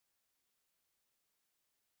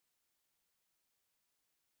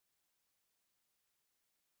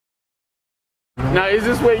Now, is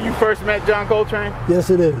this where you first met John Coltrane? Yes,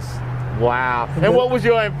 it is. Wow. And what was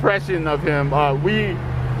your impression of him? We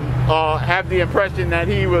have the impression that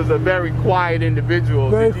he was a very quiet individual.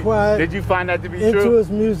 Very quiet. Did you find that to be true? Into his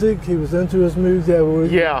music. He was into his music. What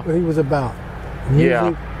he was about. Music.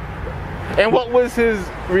 Yeah. And what was his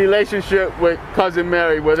relationship with Cousin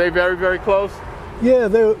Mary? Were they very, very close? Yeah,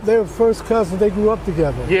 they were first cousins. They grew up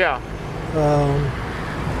together. Yeah.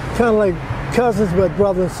 Kind of like cousins, but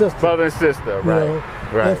brother and sister. Brother and sister, right. You know?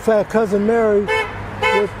 Right. In fact, Cousin Mary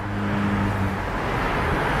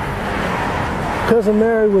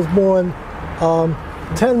was born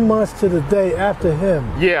 10 months to the day after him.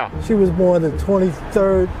 Yeah. She was born the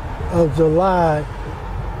 23rd of July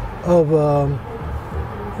of,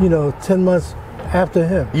 10 months after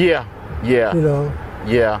him. Yeah. Yeah. You know?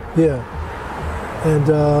 Yeah. Yeah.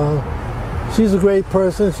 And she's a great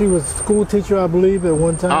person. She was a school teacher, I believe, at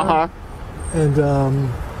one time. Uh-huh. And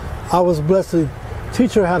I was blessed to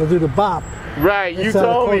teach her how to do the bop. Right. You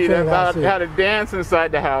told me about how to dance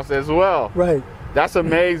inside the house as well. Right. That's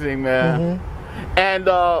amazing, man. Mm-hmm.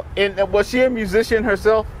 And was she a musician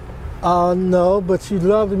herself? No, but she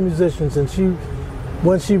loved the musicians, and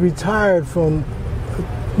when she retired from,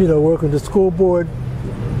 working the school board,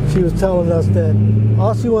 she was telling us that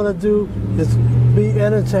all she wanted to do is be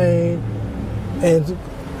entertained and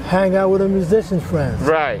hang out with her musician friends.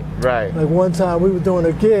 Right, right. Like one time we were doing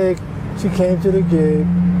a gig, she came to the gig,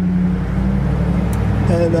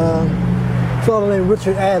 and a fellow named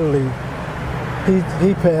Richard Adderley,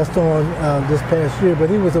 he passed on this past year, but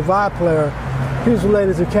he was a violin player. He was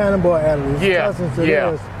related to Cannonball Adderley, his cousins to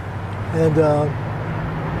theirs. And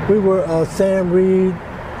we were Sam Reed,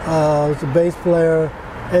 was a bass player.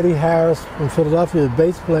 Eddie Harris from Philadelphia, the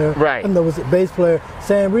bass player. Right. And there was a bass player.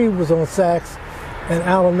 Sam Reed was on sax, and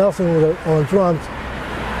Alan Nelson was on drums.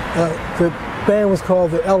 The band was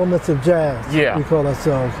called the Elements of Jazz. Yeah. We called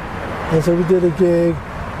ourselves. And so we did a gig,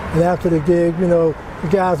 and after the gig, the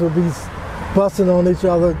guys would be busting on each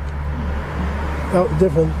other,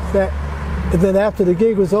 and then after the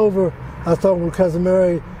gig was over, I was talking with Cousin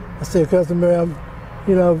Mary. I said, Cousin Mary, I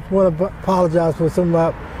want to apologize for some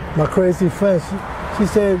of my crazy friends. She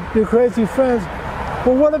said, "Your crazy friends?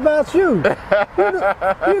 Well, what about you?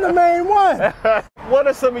 You're the main one." What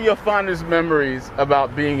are some of your fondest memories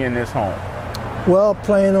about being in this home? Well,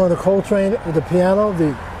 playing on the Coltrane, the piano,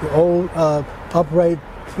 the old upright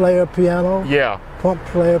player piano. Yeah. Pump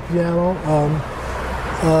player piano.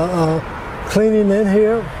 Cleaning in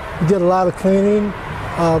here. We did a lot of cleaning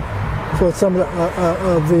for some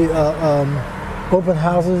of the open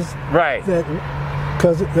houses. Right. That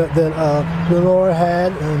Lenora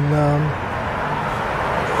had, and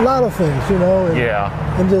a lot of things, And,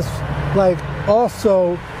 and just like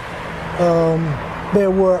also there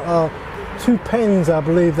were 2 paintings, I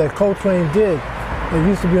believe, that Coltrane did. They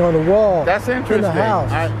used to be on the wall. That's interesting. In the house.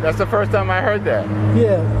 That's the first time I heard that.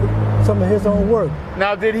 Yeah, some of his own work.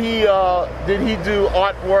 Now, did he do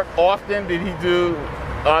artwork often? Did he do?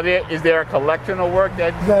 Is there a collection of work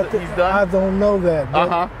that he's done? I don't know that.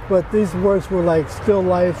 But these works were like still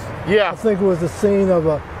life. Yeah. I think it was a scene of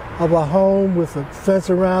a home with a fence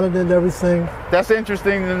around it and everything. That's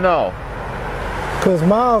interesting to know. Because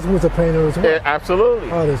Miles was a painter as well. Yeah,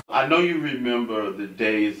 absolutely. Artist. I know you remember the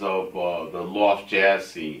days of the loft jazz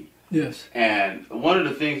scene. Yes. And one of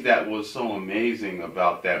the things that was so amazing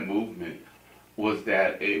about that movement was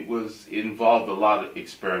that it involved a lot of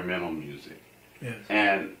experimental music. Yes.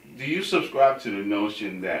 And do you subscribe to the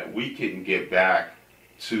notion that we can get back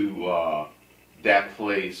to that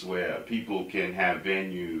place where people can have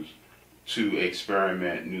venues to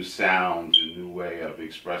experiment new sounds, a new way of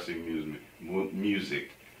expressing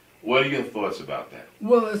music? What are your thoughts about that?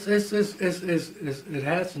 Well, it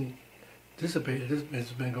hasn't dissipated.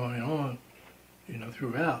 It's been going on,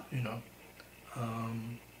 throughout, and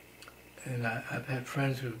I've had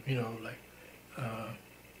friends who, like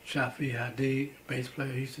Shafi Hadi, bass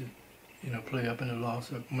player, he used to, play up in the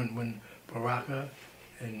loft when Baraka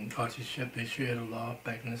and Archie Shep, they shared a loft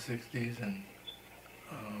back in the 60s, and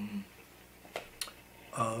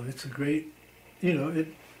it's a great,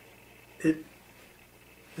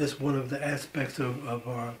 it's one of the aspects of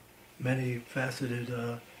our many faceted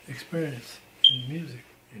experience in music,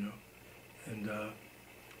 and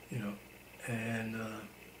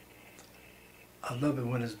I love it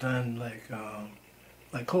when it's done like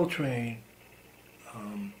Coltrane.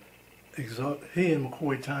 He and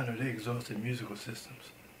McCoy Tyner, they exhausted musical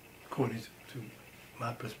systems, according to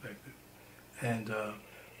my perspective, and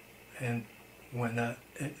when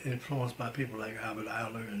influenced by people like Albert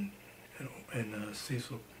Ayler and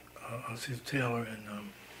Cecil Taylor and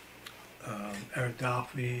Eric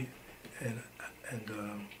Alfie and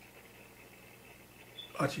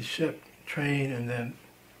Archie Shep trained, and then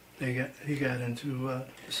he got into the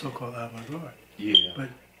so-called avant-garde. Yeah.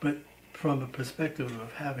 But from a perspective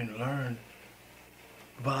of having learned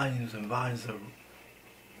volumes and volumes of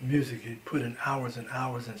music, he put in hours and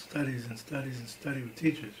hours and studies and studies and studied with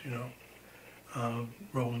teachers, you know.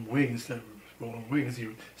 Roland Wiggins, he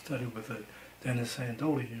studied with Dennis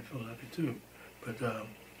Sandoli here in Philadelphia too.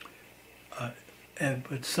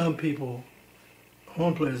 But some people,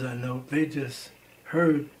 horn players I know, they just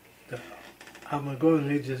heard the avant-garde and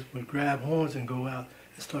they just would grab horns and go out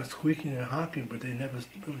and start squeaking and honking, but they never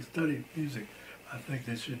really studied music. I think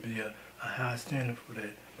there should be a high standard for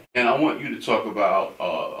that. And I want you to talk about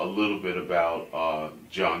a little bit about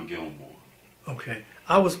John Gilmore. Okay,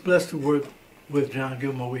 I was blessed to work with John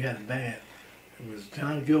Gilmore. We had a band. It was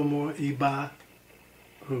John Gilmore, Eba,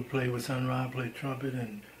 who played with Sunrise, played trumpet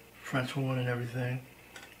and French horn and everything.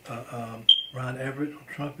 Ron Everett on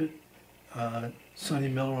trumpet. Sonny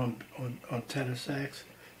Miller on tenor sax.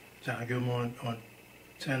 John Gilmore on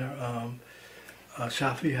tenor.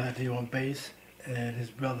 Shafi Hadi on bass, and his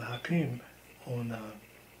brother Hakeem on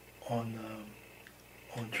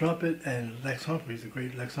trumpet, and Lex Humphreys, the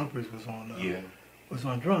great Lex Humphreys, was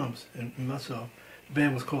on drums, and myself. The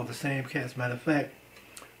band was called The Same Cats. Matter of fact,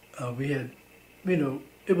 we had, you know,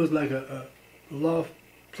 it was like a loft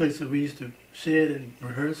place that we used to shed and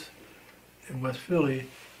rehearse in West Philly,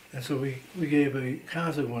 and so we gave a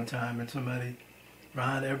concert one time, and somebody,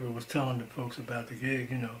 Ron Everett, was telling the folks about the gig,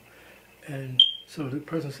 you know, and so the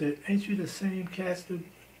person said, "Ain't you the same cats that?"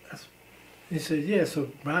 He said, "Yeah."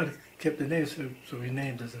 So Ron kept the name, so we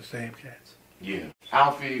named us The Same Cats. Yeah.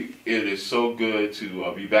 Alfie, it is so good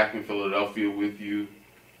to be back in Philadelphia with you,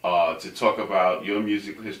 to talk about your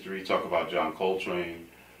music history, talk about John Coltrane.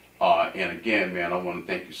 And again, man, I want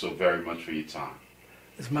to thank you so very much for your time.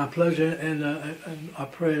 It's my pleasure, and our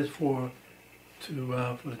prayers for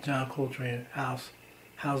the John Coltrane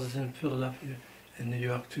houses in Philadelphia and New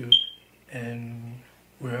York too, and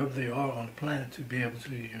wherever they are on the planet, to be able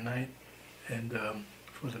to unite and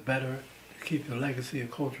for the better, to keep the legacy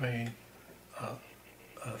of Coltrane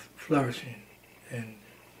flourishing and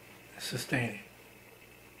sustaining.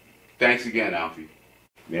 Thanks again, Alfie.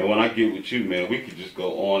 Man, when I get with you, man, we could just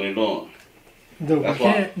go on and on. No, we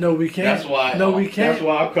can't. No, we can't. That's why. No, we can't. That's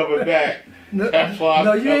why I'm coming back. That's why.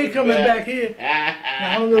 No, you ain't coming back here.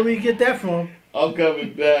 I don't know where you get that from. I'm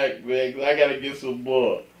coming back, man. 'Cause I gotta get some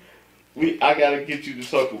more. I gotta get you to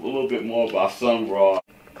talk a little bit more about Sun Ra.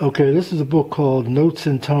 Okay, this is a book called Notes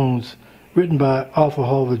and Tones, written by Alfie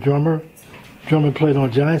Hall, the drummer. Drummer played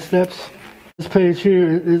on Giant Steps. This page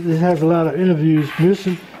here, it has a lot of interviews,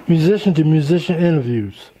 musician to musician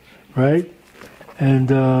interviews, right? And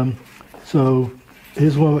so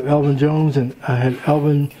here's one with Elvin Jones, and I had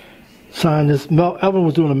Elvin sign this. Elvin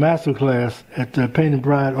was doing a master class at the Payne and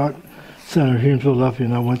Bryant Art Center here in Philadelphia,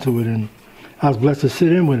 and I went to it, and I was blessed to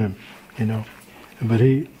sit in with him, you know. But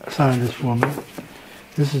he signed this for me.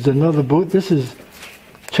 This is another book. This is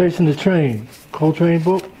Chasing the Train, Coltrane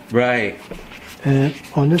book. Right. And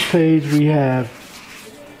on this page we have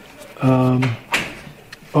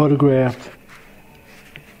autographed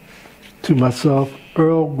to myself,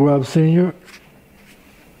 Earl Grubbs Sr.,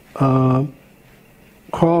 Carl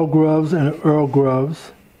Grubbs and Earl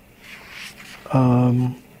Grubbs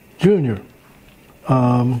Jr.,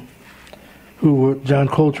 who were John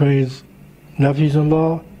Coltrane's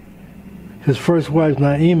nephews-in-law. His first wife,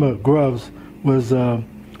 Naima Grubbs, was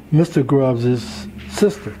Mr. Grubbs'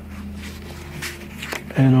 sister.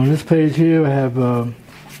 And on this page here, I have the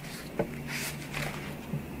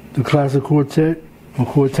classic quartet.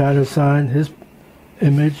 McCoy Tyner signed his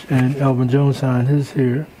image, and Elvin Jones signed his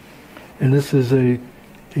here. And this is a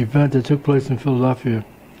event that took place in Philadelphia.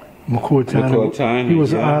 McCoy Tyner, he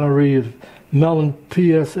was an honoree of Mellon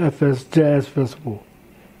PSFS Jazz Festival,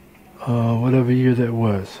 whatever year that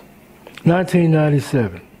was.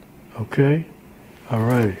 1997, okay? All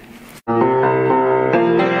right.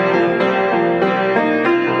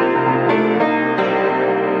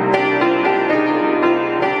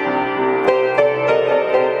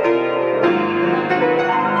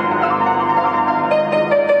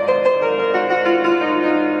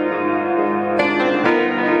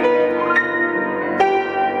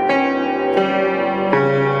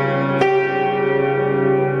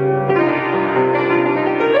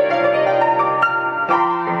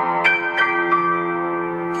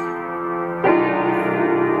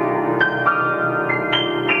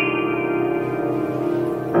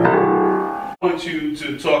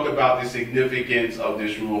 To talk about the significance of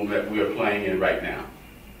this room that we are playing in right now.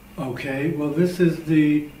 Okay, well, this is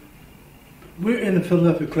the we're in the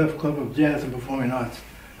Philadelphia Clef Club of Jazz and Performing Arts.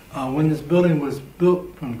 When this building was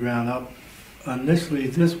built from the ground up, initially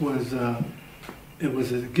this was it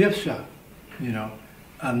was a gift shop, you know.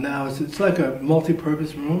 Now it's like a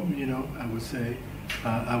multi-purpose room, you know. I would say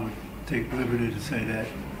I would take liberty to say that.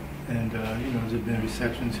 And you know, there's been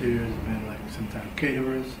receptions here. There's been like sometimes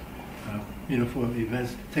caterers, you know, for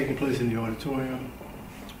events taking place in the auditorium.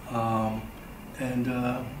 And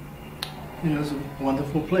you know, it's a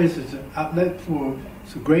wonderful place. It's an outlet for,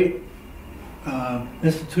 it's a great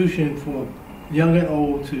institution for young and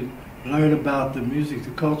old to learn about the music,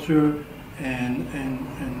 the culture, and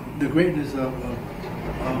the greatness of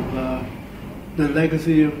the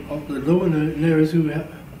legacy of the luminaries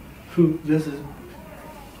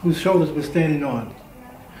whose shoulders we're standing on.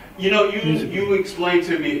 You know, you explained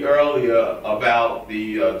to me earlier about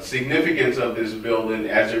the significance of this building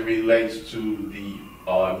as it relates to the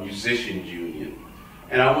Musicians Union.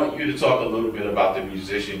 And I want you to talk a little bit about the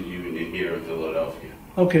Musicians Union here in Philadelphia.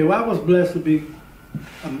 Okay, well, I was blessed to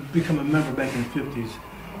become a member back in the 50s.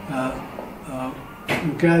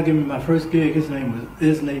 The guy gave me my first gig, his name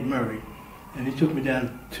was Nate Murray. And he took me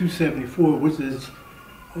down to 274, which is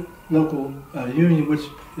a local union, which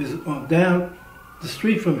is down the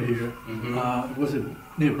street from here. It was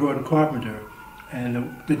near Broad and Carpenter.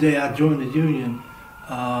 And the day I joined the union,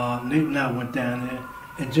 Nate and I went down there,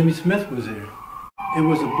 and Jimmy Smith was there. It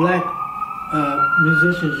was a black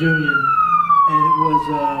musicians union, and it was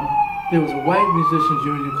there was a white musicians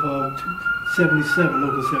union called 77,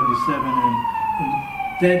 Local 77, and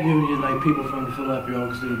that union, like people from the Philadelphia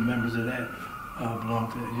Orchestra, members of that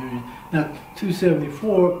belonged to that union. Now,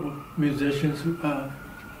 274 musicians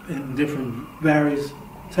in different various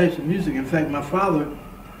types of music. In fact, my father,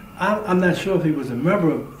 I'm not sure if he was a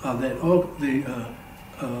member of that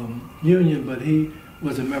union, but he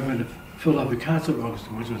was a member of the Philadelphia Concert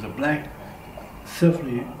Orchestra, which was a black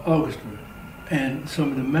symphony orchestra. And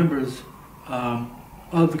some of the members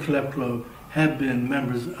of the Clef Club have been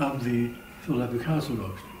members of the Philadelphia Concert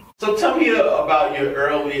Orchestra. So tell me about your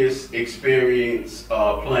earliest experience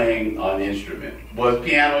playing an instrument. Was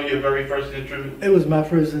piano your very first instrument? It was my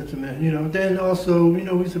first instrument, you know. Then also, you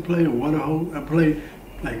know, we used to play the water hose. I played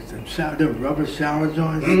like the rubber shower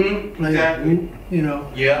joints. Exactly. You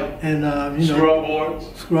know. Yeah. And you know, scrub boards.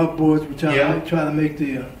 Scrub boards. We try to make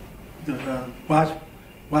the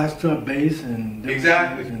wash tub bass and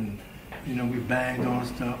exactly. And you know, we banged on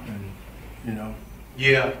stuff and you know.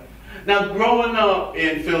 Yeah. Now, growing up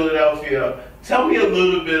in Philadelphia, tell me a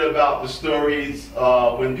little bit about the stories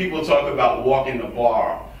when people talk about walking the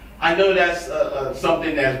bar. I know that's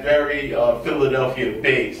something that's very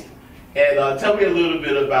Philadelphia-based. And tell me a little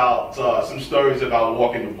bit about some stories about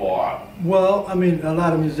walking the bar. Well, I mean, a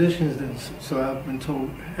lot of musicians, so I've been told,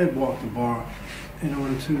 had walked the bar in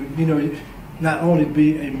order to, you know, not only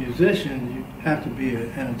be a musician, you have to be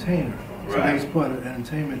an entertainer. So that's part of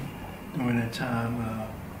entertainment during that time.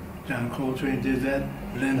 John Coltrane did that.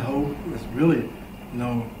 Lynn Hope was really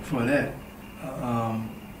known for that.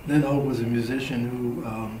 Lynn Hope was a musician who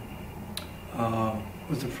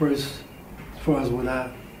was the first, as far as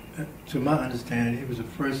to my understanding, he was the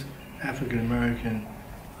first African-American,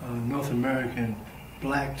 North American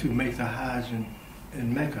black to make the Hajj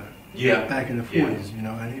in Mecca. Yeah. Back in the 40s, you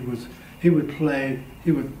know, and he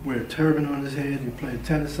would wear a turban on his head, he played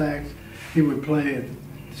tenor sax, he would play at the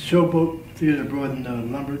Showboat Theater abroad in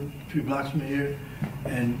Lumber, 2 blocks from here,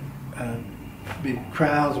 and big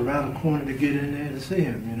crowds around the corner to get in there to see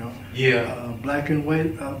him, you know. Yeah. Black and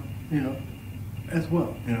white, you know, as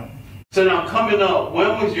well, you know. So now coming up, when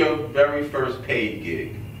was your very first paid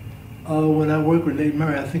gig? When I worked with Nate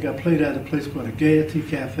Murray, I think I played at a place called the Gaiety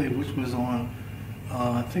Cafe, which was on,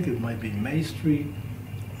 I think it might be May Street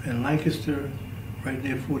in Lancaster, right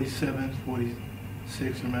near 47th,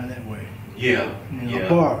 46, around that way. Yeah. You know, a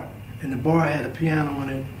bar. And the bar had a piano on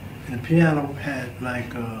it, and the piano had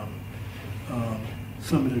like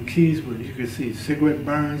some of the keys where you could see cigarette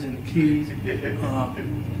burns in the keys.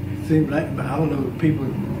 Seemed like, I don't know, people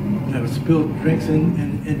that would spill drinks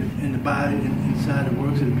in the body, inside the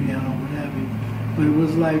works of the piano, what have you. But it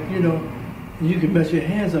was like, you know, you could mess your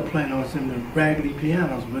hands up playing on some of the raggedy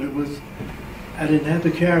pianos, but it was, I didn't have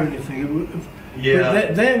to carry anything.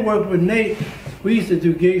 Then worked with Nate. We used to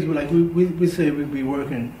do gigs where, like, we say we'd be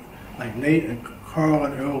working, like Nate and Carl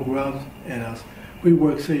and Earl Grubbs and us. We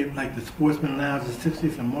worked, say, like the Sportsman Lounge at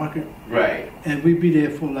 60th and Market. Right. And we'd be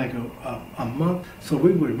there for like a month. So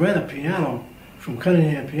we would rent a piano from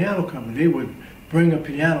Cunningham Piano Company. They would bring a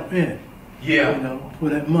piano in. Yeah. You know, for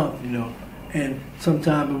that month, you know. And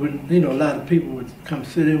sometimes it wouldn't, you know, a lot of people would come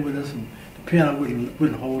sit in with us, and the piano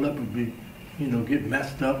wouldn't hold up. It would be, you know, get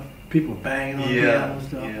messed up. people banging on the piano and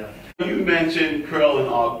stuff. Yeah. You mentioned Curl and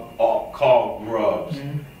Carl Grubbs,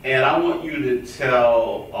 and I want you to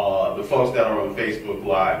tell the folks that are on Facebook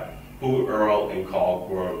Live who Earl and Carl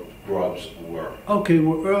Grubbs were. Okay,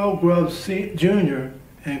 well, Earl Grubbs Jr.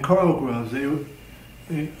 and Carl Grubbs,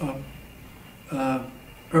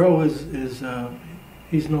 Earl is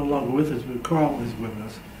he's no longer with us, but Carl is with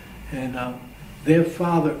us. And their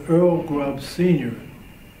father, Earl Grubbs Sr.,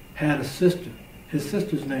 had a sister. His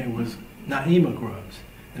sister's name was Naima Grubbs.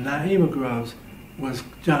 And Naima Grubbs was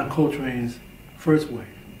John Coltrane's first wife.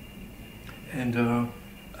 And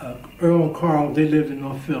Earl and Carl, they lived in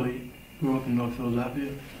North Philly, grew up in North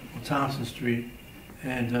Philadelphia on Thompson Street,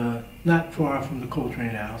 and not far from the Coltrane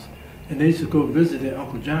house. And they used to go visit their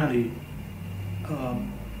Uncle Johnny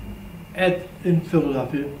in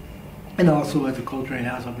Philadelphia, and also at the Coltrane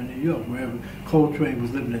house up in New York, wherever Coltrane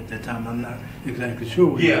was living at that time. I'm not exactly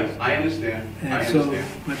sure where he was. I understand. And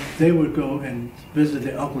but they would go and visit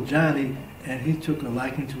their Uncle Johnny, and he took a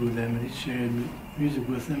liking to them, and he shared music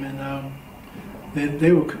with them, and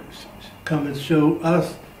they would come and show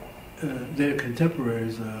us their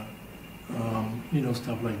contemporaries,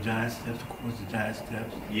 stuff like Giant Steps, of course, the Giant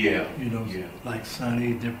Steps. Like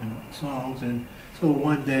Sonny, different songs. And so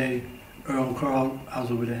one day, Earl and Carl, I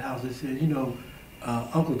was over at their house, they said,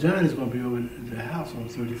 Uncle John is going to be over at the house on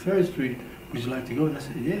 33rd Street. Would you like to go? And I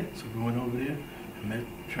said, yeah. So we went over there. I met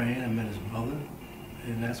Train, I met his mother,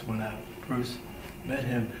 and that's when I first met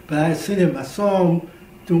him. But I had seen him, I saw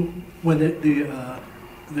him when the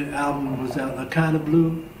album was out, A Kind of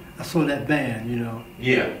Blue. I saw that band, You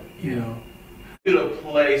to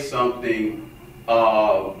play something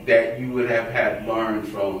that you would have had learned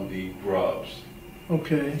from the Grubbs.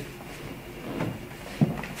 Okay.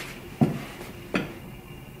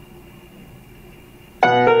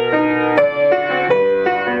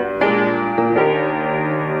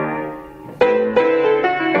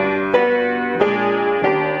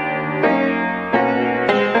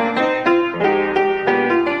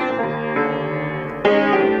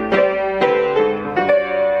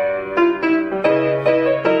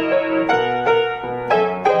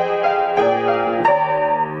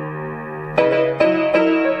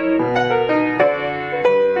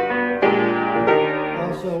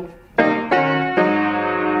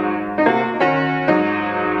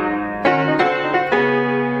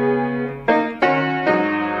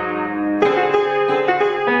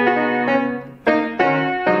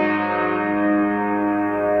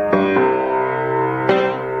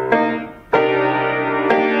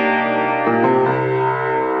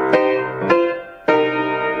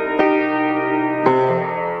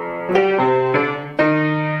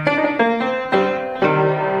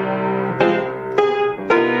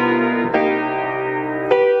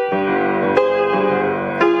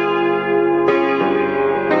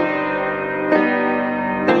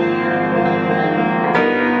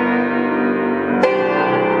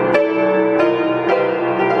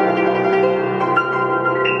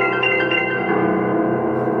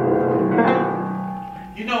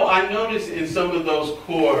 Some of those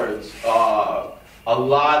chords, a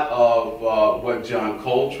lot of what John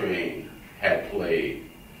Coltrane had played.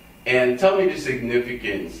 And tell me the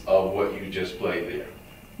significance of what you just played there.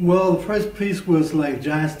 Well, the first piece was like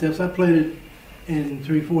Giant Steps. I played it in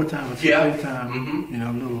 3/4 time or 6/8 time.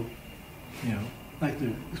 A little, like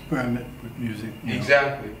to experiment with music.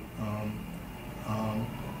 Exactly.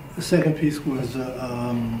 The second piece was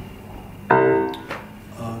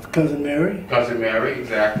Cousin Mary. Cousin Mary,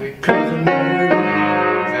 exactly. Cousin Mary.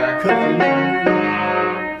 Exactly. Cousin Mary.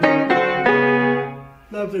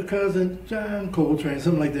 Loved her cousin John Coltrane,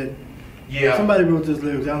 something like that. Yeah. Somebody wrote those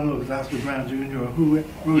lyrics. I don't know if it's Oscar Brown Jr. or who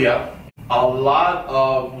wrote it. Yeah. A lot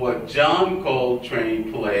of what John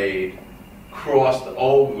Coltrane played crossed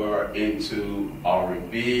over into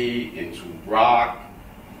R&B, into rock.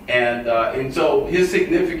 And so his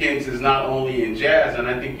significance is not only in jazz, and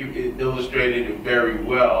I think you illustrated it very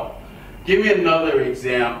well. Give me another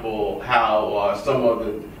example how some of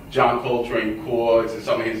the John Coltrane chords and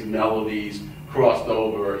some of his melodies crossed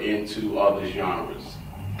over into other genres.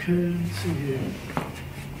 Okay, let's see here.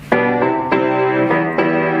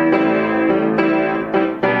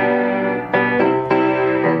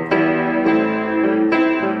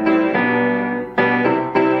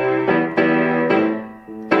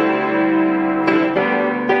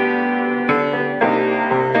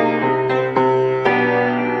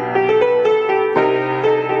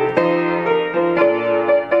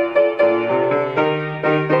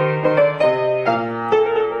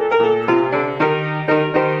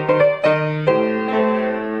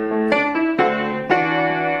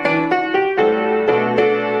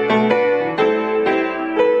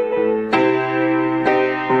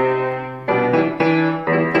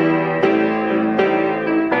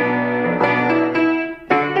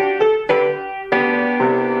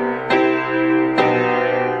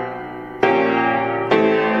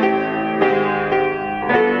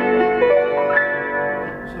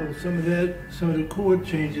 chord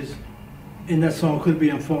changes in that song could be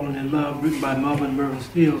 "I'm Falling in Love," written by Melvin Mervyn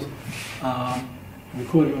Steele,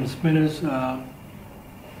 recorded on the Spinners.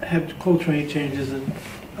 Had Coltrane changes, and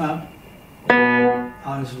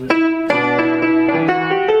honestly.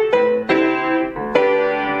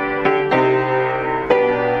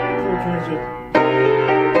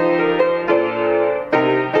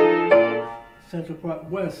 Central Park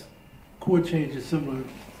West chord changes, similar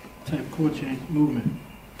type chord change movement.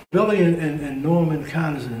 Billy and Norman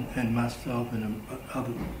Connors and myself and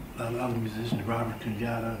other musicians, Robert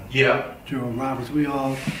Kenyatta, Gerald Roberts, we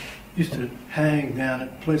all used to hang down at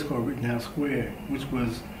a place called Rittenhouse Square, which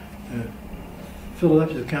was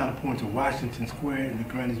Philadelphia's counterpoint to Washington Square in the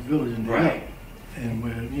Greenwich Village in New York. And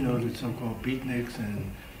where, you know, the so-called beatniks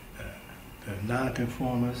and the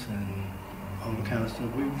nonconformists and all the kind of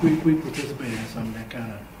stuff. We participated in some of that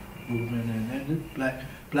kind of movement and the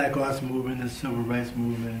black arts movement, the civil rights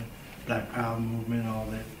movement, Black Power movement, all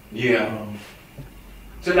that. Yeah.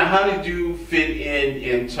 So now, how did you fit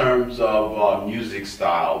in terms of music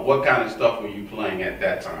style? What kind of stuff were you playing at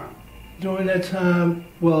that time? During that time,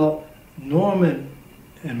 well, Norman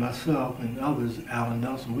and myself and others, Alan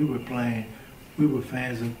Nelson, we were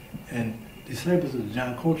fans of and disciples of the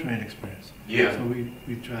John Coltrane experience. Yeah. So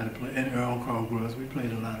we tried to play, and Earl Carl Gross, we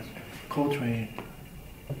played a lot of Coltrane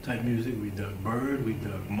type music. We dug Bird, we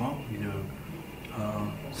dug Monk, we dug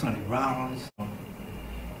Sonny Rollins.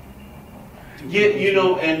 Yeah, you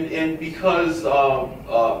know, and because of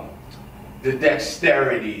the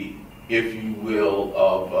dexterity, if you will,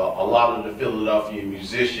 of a lot of the Philadelphia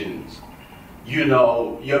musicians, you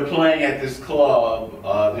know, you're playing at this club,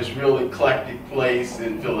 this real eclectic place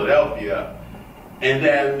in Philadelphia, and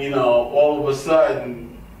then, you know, all of a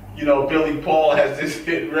sudden, you know, Billy Paul has this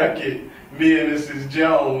hit record, Me and Mrs.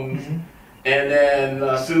 Jones, and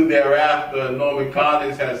then soon thereafter, Norman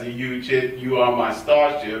Connors has a huge hit, You Are My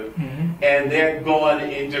Starship, and they're going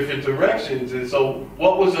in different directions. And so,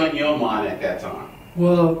 what was on your mind at that time?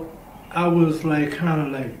 Well, I was like kind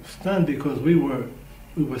of like stunned because we were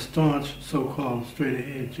staunch so-called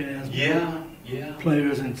straight-ahead jazz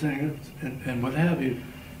players and singers and what have you.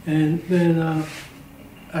 And then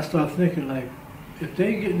I started thinking, like, if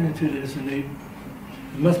they're getting into this and there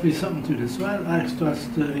must be something to this. So I started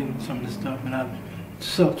studying some of this stuff, and I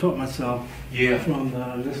self-taught myself from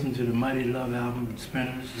listening to the Mighty Love album,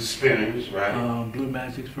 Spinners. The Spinners, right. Blue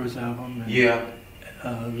Magic's first album.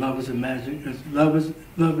 And, Love is the Magic. Love is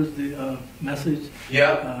the message.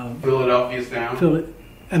 Philadelphia Sound.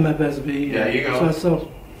 MFSB. There you go. So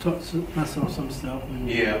I taught myself some stuff.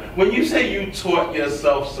 When you say you taught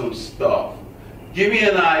yourself some stuff, give me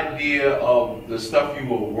an idea of the stuff you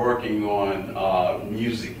were working on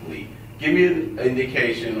musically. Give me an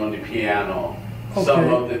indication on the piano,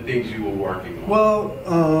 some of the things you were working on.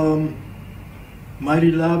 Well,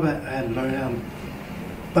 Mighty Love, I had to learn how to,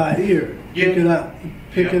 by ear,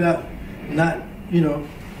 pick it up, not, you know,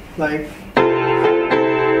 like.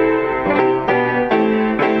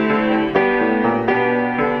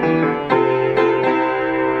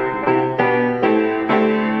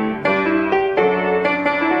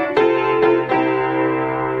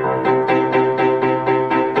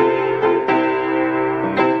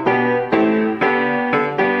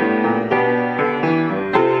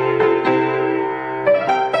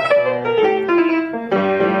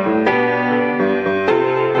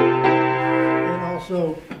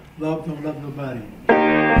 Love Don't Love Nobody.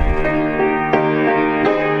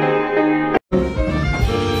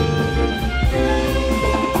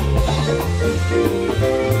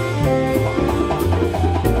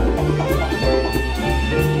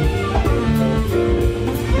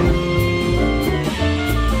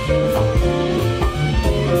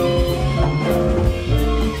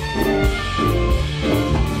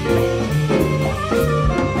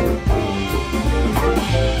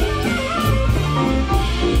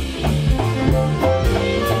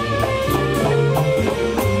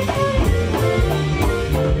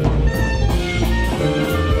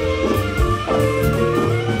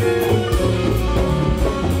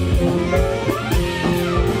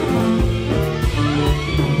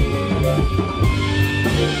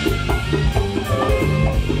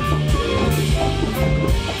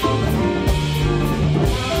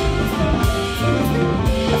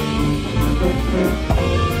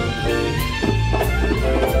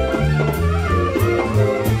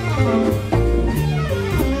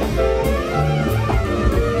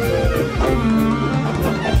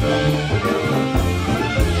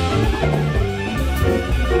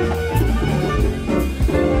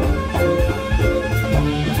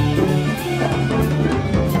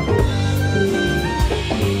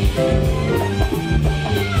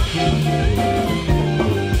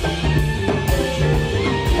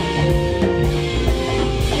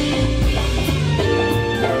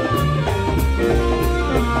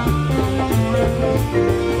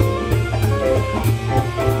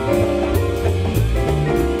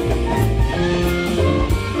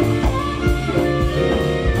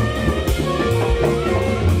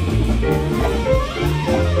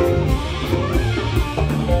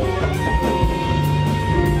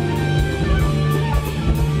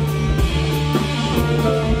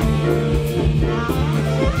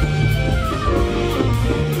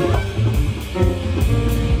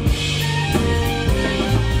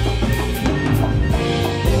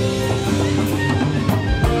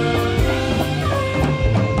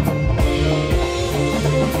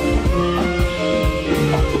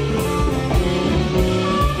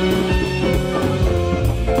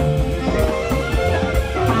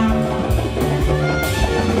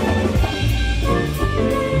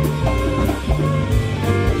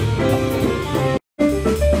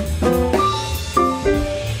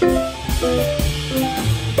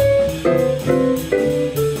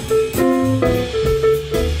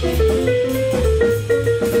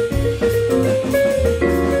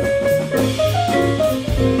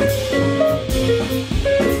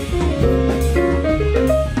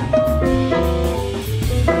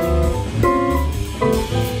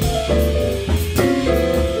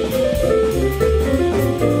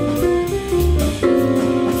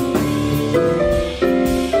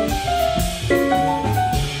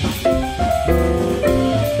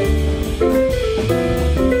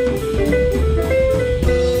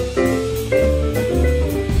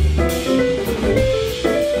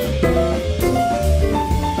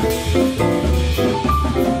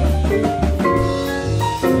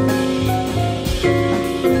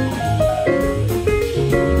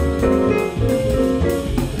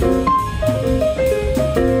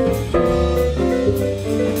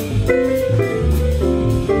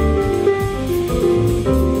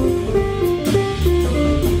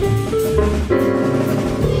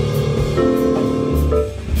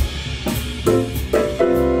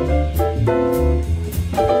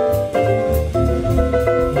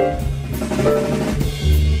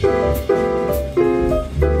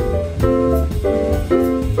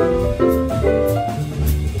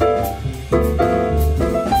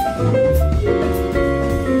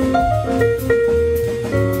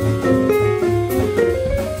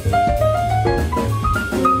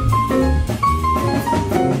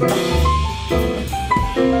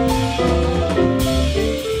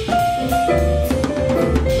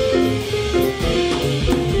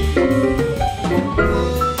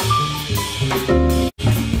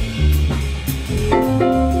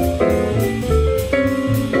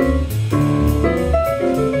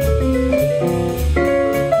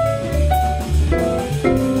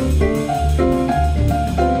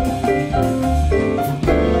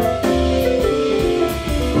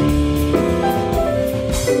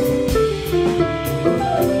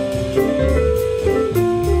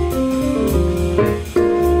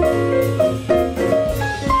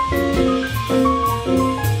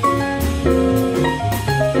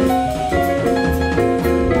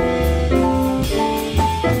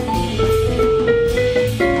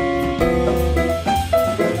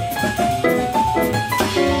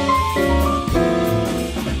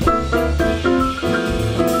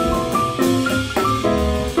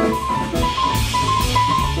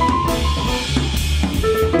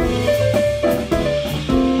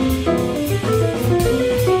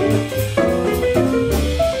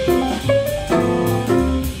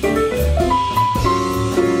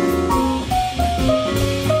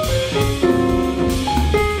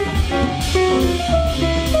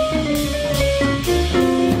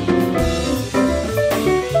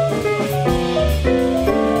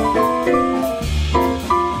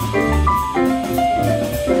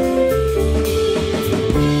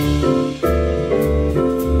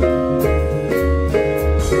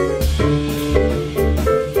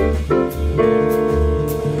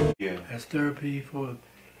 philanthropy for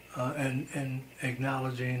and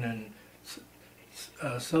acknowledging and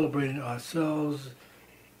celebrating ourselves,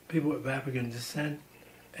 people of African descent,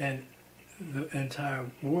 and the entire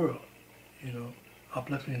world, you know,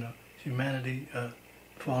 uplifting humanity,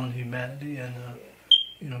 fallen humanity, and,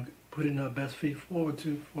 you know, putting our best feet forward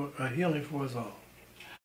for healing for us all.